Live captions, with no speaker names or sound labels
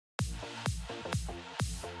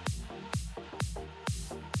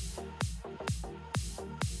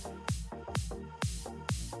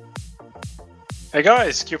Hey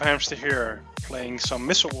guys, Cubehamster here, playing some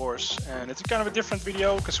Missile Wars, and it's kind of a different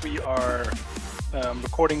video because we are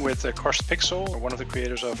recording with CrushedPixel, one of the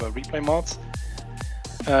creators of a replay mod.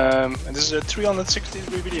 And this is a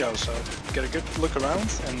 360-degree video, so get a good look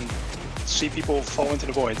around and see people fall into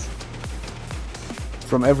the void.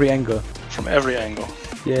 From every angle. From every angle.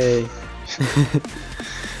 Yay.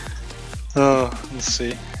 Let's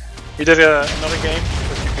see. We did another game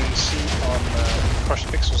that you can see on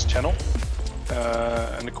CrushedPixel's channel.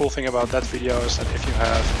 And the cool thing about that video is that if you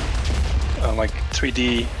have like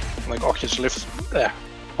 3D, like Oculus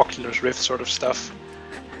Rift sort of stuff.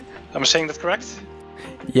 Am I saying that correct?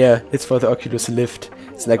 Yeah, it's for the Oculus Lift.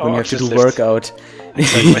 It's like when you have to do Oculus Lift. workout,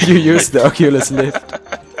 Exactly. you use the Oculus Lift.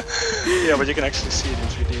 Yeah, but you can actually see it in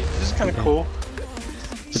 3D. This is kind of cool.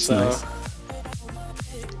 It's nice.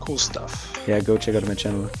 Cool stuff. Yeah, go check out my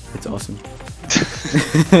channel. It's awesome.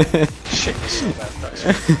 Shit, it's so bad, guys.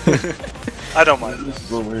 I don't mind. This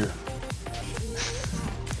is over here.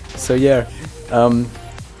 So yeah,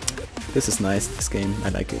 this is nice, this game. I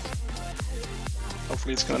like it.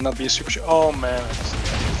 Hopefully it's gonna not be a super show. Oh man,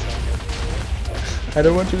 I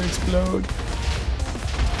don't want to explode.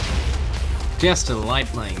 Just a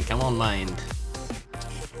lightning, come on mind.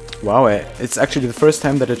 Wow, it's actually the first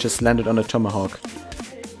time that I just landed on a tomahawk.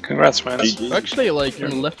 Congrats, man. Actually, like,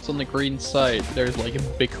 left on the green side, there's like a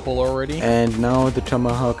big hole already. And now the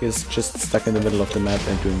tomahawk is just stuck in the middle of the map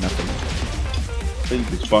and doing nothing. I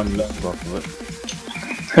think it's fun left off of it.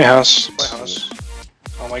 Hey, house. My house.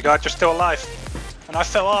 Oh my god, you're still alive. And I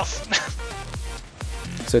fell off.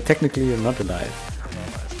 So technically you're not alive. I'm not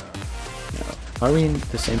alive now. No. Are we in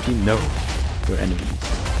the same team? No. We're enemies.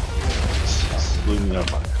 Blew me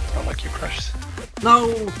up. I like you, Crushed.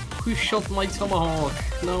 No! Who shot my tomahawk?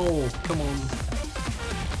 No, come on.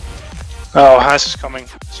 Oh, Haas is coming.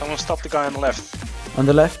 Someone stop the guy on the left. On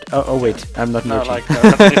the left? Oh wait, I'm not No, lurching. like,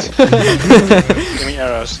 give me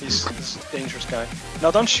arrows. He's a dangerous guy.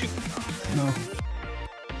 No, don't shoot. No.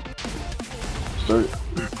 Start.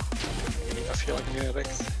 I feel like I'm getting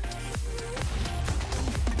wrecked.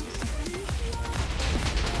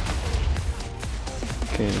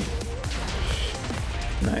 Okay.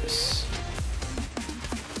 Nice.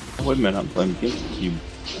 Wait a minute, I'm playing GameCube.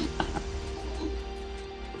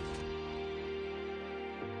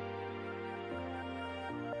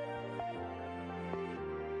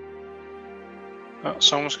 Oh,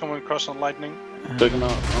 someone's coming across on lightning. Take him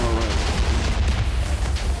out. Alright.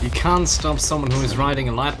 You can't stop someone who is riding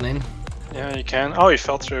a lightning. Yeah, you can. Oh, he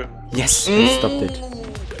fell through. Yes, I stopped it.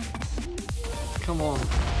 Come on.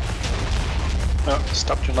 Oh,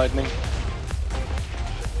 stopped your lightning.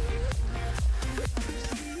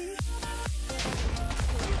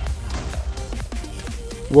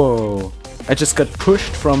 Whoa! I just got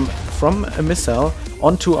pushed from a missile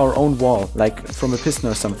onto our own wall, like from a piston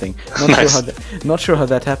or something. Not Nice. not sure how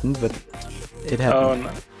that happened, but it Oh happened.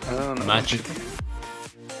 no. Oh, no. Magic.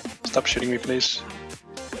 Stop shooting me, please.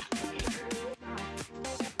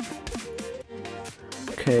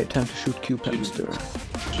 Okay, time to shoot Cubehamster.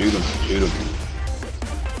 Shoot him, shoot him.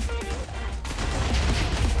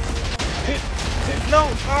 Hit. No!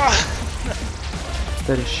 Ah! Is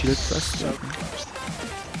that a shield thrust? So close.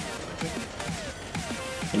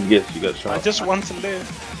 And yes, you got shot. I just want to live.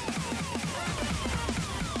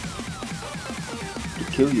 To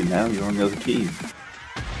kill you now, you're on the other key.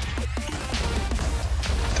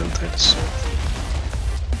 Don't take the sword.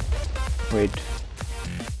 Wait.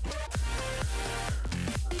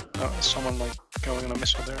 Oh, there's someone like going on a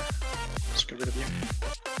missile there. Let's get rid of you.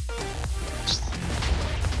 Next.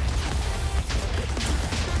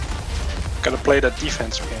 Gotta play that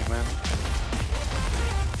defensive game, man.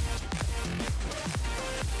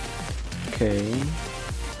 Okay.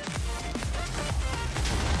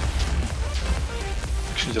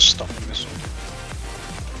 Actually, just stop the missile.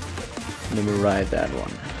 Let me ride that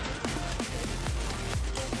one.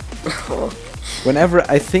 Whenever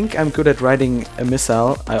I think I'm good at riding a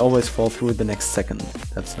missile, I always fall through the next second.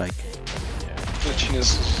 That's like Yeah,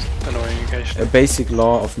 glitchiness is annoying a occasionally. basic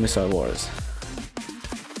law of missile wars.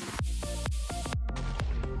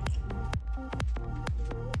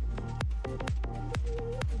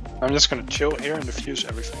 I'm just gonna chill here and defuse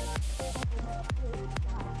everything.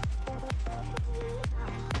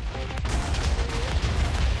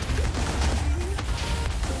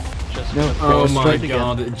 No, Oh let's try my it again.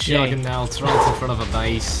 god, juggernauts right in front of a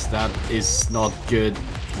base. That is not good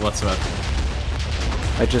whatsoever.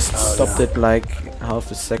 I just stopped it like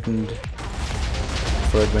half a second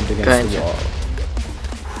before it went against the wall.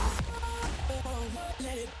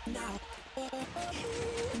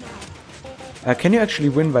 Can you actually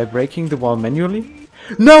win by breaking the wall manually?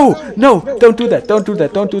 No! No! Don't do that! Don't do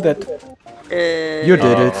that! Don't do that! You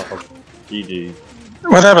did it. GG.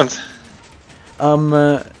 What happened?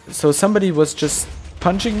 So somebody was just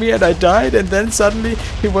punching me and I died, and then suddenly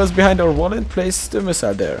he was behind our wall and placed a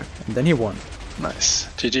missile there. And then he won. Nice.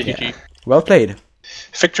 GG. Yeah. Well played.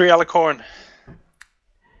 Victory Alicorn.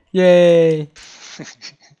 Yay!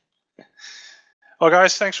 Well,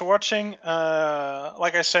 guys, thanks for watching.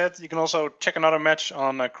 Like I said, you can also check another match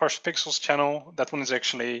on CrushedPixel's channel. That one is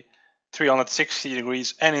actually 360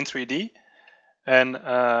 degrees and in 3D. And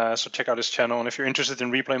so check out his channel. And if you're interested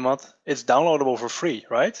in replay mod, it's downloadable for free,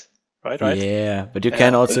 right? Right. Yeah, but you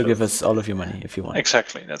can also give us all of your money if you want.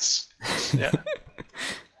 Exactly. That's yeah.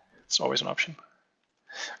 It's always an option.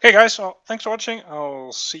 Okay, guys. Well, thanks for watching.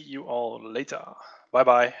 I'll see you all later.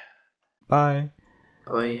 Bye-bye. Bye.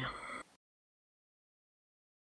 Bye.